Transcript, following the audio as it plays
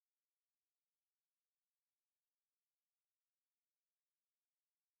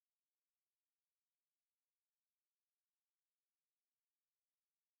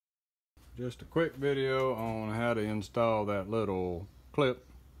Just a quick video on how to install that little clip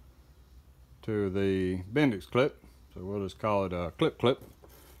to the Bendix clip. So we'll just call it a clip.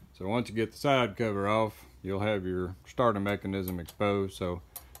 So once you get the side cover off, you'll have your starter mechanism exposed. So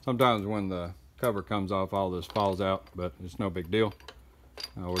sometimes when the cover comes off, all this falls out, but it's no big deal.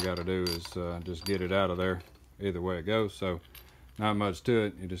 All we got to do is just get it out of there either way it goes. So not much to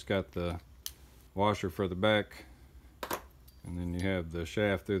it. You just got the washer for the back, and then you have the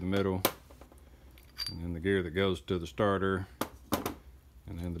shaft through the middle, and then the gear that goes to the starter,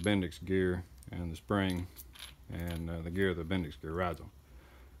 and then the Bendix gear and the spring, and the gear the Bendix gear rides on.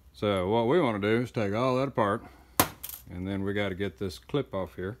 So what we want to do is take all that apart, and then we got to get this clip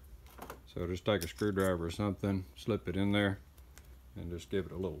off here. So just take a screwdriver or something, slip it in there, and just give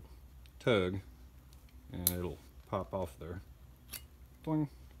it a little tug, and it'll pop off there. Boing.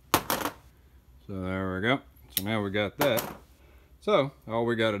 So there we go. So now we got that. So all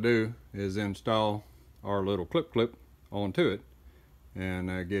we got to do is install our little clip onto it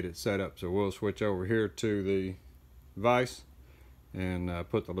and get it set up. So we'll switch over here to the vise and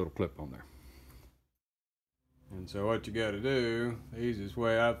put the little clip on there. And so what you got to do, the easiest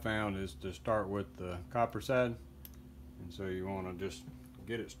way I've found is to start with the copper side. And so you want to just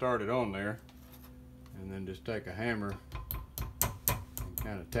get it started on there, and then just take a hammer and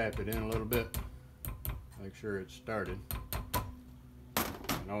kind of tap it in a little bit. Make sure it's started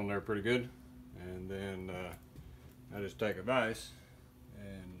and on there pretty good. And then I just take a vise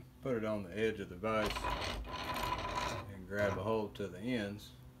and put it on the edge of the vise and grab a hold to the ends,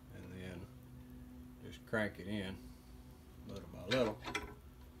 and then just crank it in little by little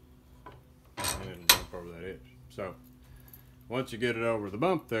and it'll jump over that edge. So once you get it over the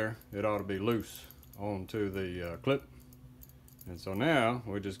bump there, it ought to be loose onto the clip. And so now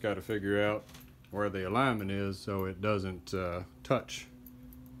we just got to figure out where the alignment is so it doesn't touch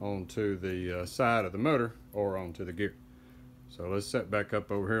onto the side of the motor or onto the gear. So let's set back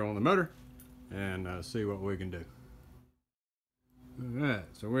up over here on the motor and see what we can do. Alright,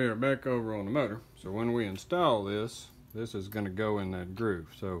 so we are back over on the motor. So when we install this, this is going to go in that groove.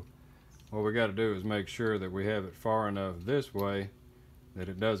 So what we got to do is make sure that we have it far enough this way that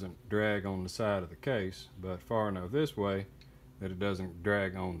it doesn't drag on the side of the case, but far enough this way that it doesn't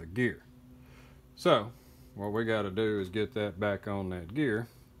drag on the gear. So what we got to do is get that back on that gear.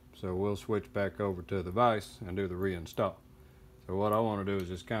 So we'll switch back over to the vise and do the reinstall. So what I want to do is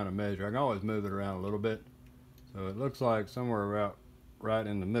just kind of measure. I can always move it around a little bit. So it looks like somewhere right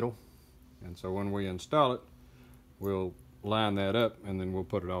in the middle. And so when we install it, we'll line that up and then we'll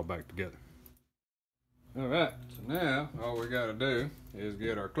put it all back together. Alright, so now all we got to do is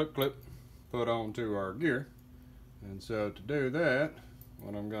get our clip put onto our gear. And so to do that,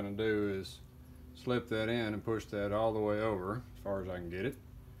 what I'm going to do is slip that in and push that all the way over as far as I can get it.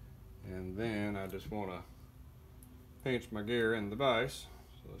 And then I just want to pinch my gear in the vise.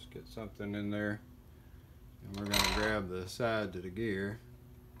 So let's get something in there. And we're going to grab the sides of the gear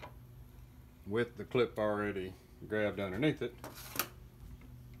with the clip already grabbed underneath it.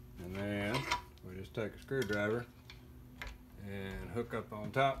 And then we just take a screwdriver and hook up on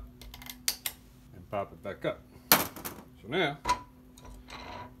top and pop it back up. So now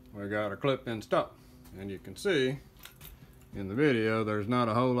we got our clip installed, and you can see in the video there's not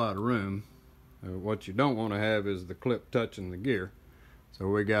a whole lot of room. What you don't want to have is the clip touching the gear, so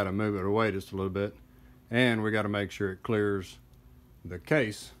we got to move it away just a little bit, and we got to make sure it clears the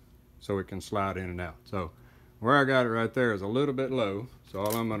case so it can slide in and out. So where I got it right there is a little bit low, so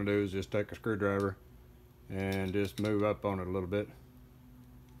all I'm going to do is just take a screwdriver and just move up on it a little bit.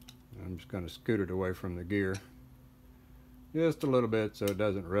 I'm just going to scoot it away from the gear just a little bit so it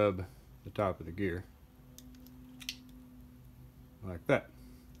doesn't rub the top of the gear like that.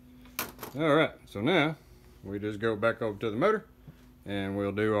 Alright, so now we just go back over to the motor and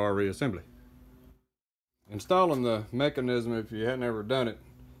we'll do our reassembly. Installing the mechanism, if you hadn't ever done it,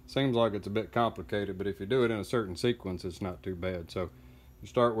 seems like it's a bit complicated, but if you do it in a certain sequence, it's not too bad. So you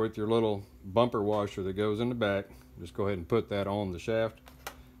start with your little bumper washer that goes in the back. Just go ahead and put that on the shaft.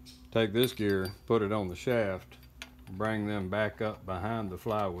 Take this gear, put it on the shaft, bring them back up behind the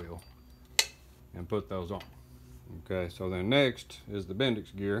flywheel and put those on. Okay, so then next is the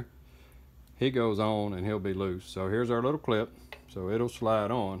Bendix gear. He goes on and he'll be loose. So here's our little clip. So it'll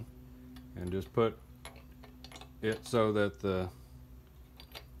slide on, and just put it so that the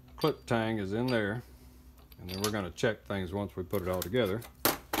clip tang is in there, and then we're going to check things once we put it all together.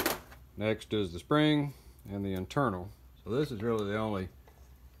 Next is the spring and the internal. So this is really the only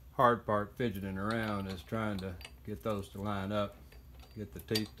hard part, fidgeting around, is trying to get those to line up, get the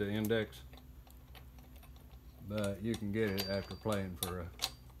teeth to index. But you can get it after playing for a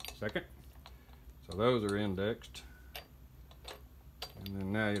second. So those are indexed. And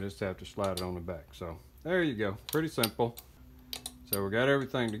then now you just have to slide it on the back. So there you go, pretty simple. So we got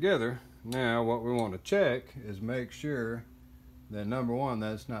everything together. Now what we want to check is make sure that number one,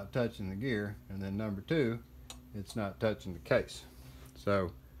 that's not touching the gear, and then number two, it's not touching the case.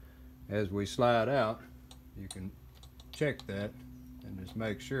 So as we slide out, you can check that and just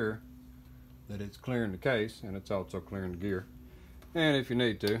make sure that it's clearing the case and it's also clearing the gear. And if you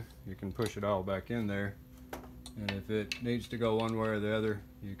need to, you can push it all back in there, and if it needs to go one way or the other,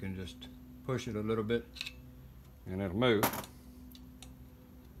 you can just push it a little bit and it'll move.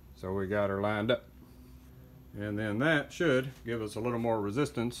 So we got her lined up, and then that should give us a little more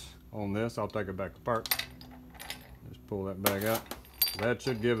resistance on this. I'll take it back apart, just pull that bag out. That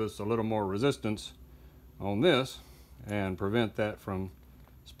should give us a little more resistance on this and prevent that from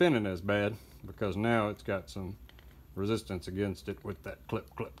spinning as bad, because now it's got some resistance against it with that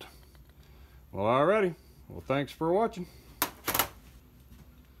clip clipped. Well, alrighty. Well, thanks for watching.